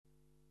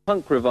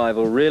Punk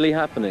revival really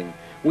happening?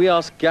 We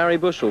asked Gary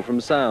Bushell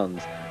from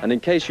Sounds, and in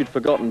case you'd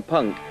forgotten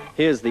punk,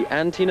 here's the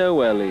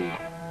Anti-Nowhere League.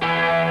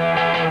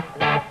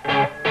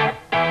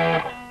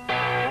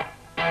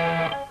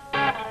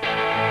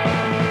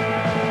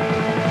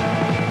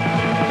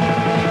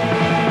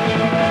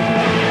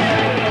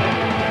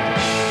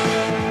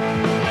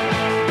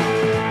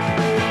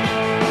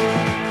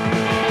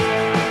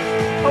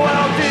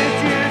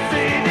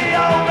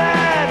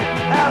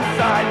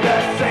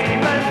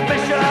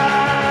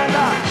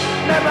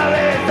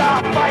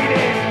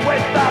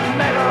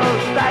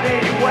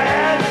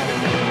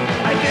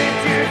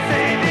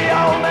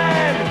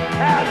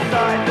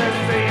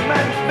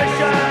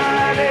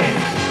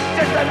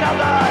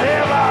 Another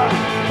hero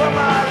from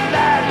a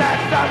land that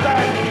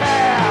doesn't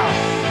care.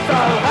 So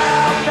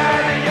how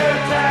can you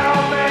tell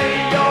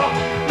me you're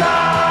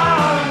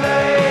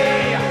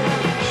lonely?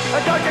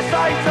 And don't you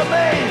say to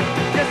me,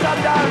 your sun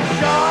don't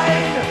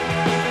shine?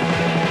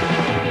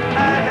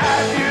 And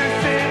have you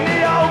seen the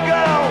old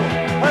girl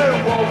who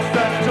walks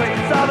the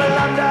streets of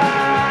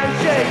London?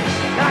 She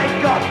ain't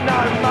got no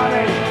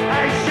money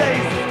and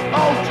she's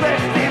all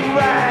dressed in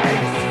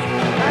rags.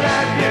 And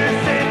have you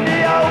seen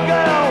the old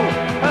girl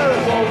who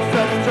walks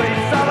the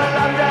streets of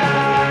London?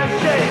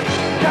 She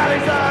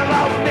carries her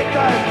old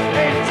knickers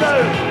into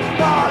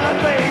parlour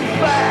bean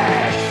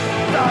bags.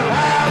 So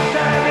how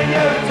can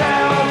you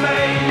tell me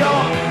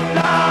you're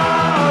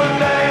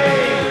lonely?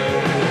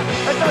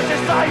 And don't you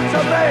say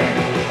to me,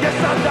 your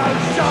sun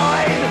don't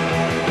shine?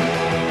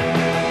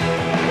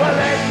 Well,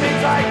 let me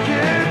take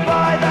you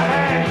by the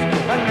hand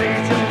and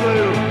lead you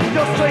through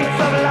your streets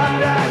of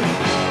London.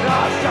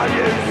 I'll show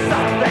you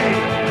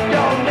something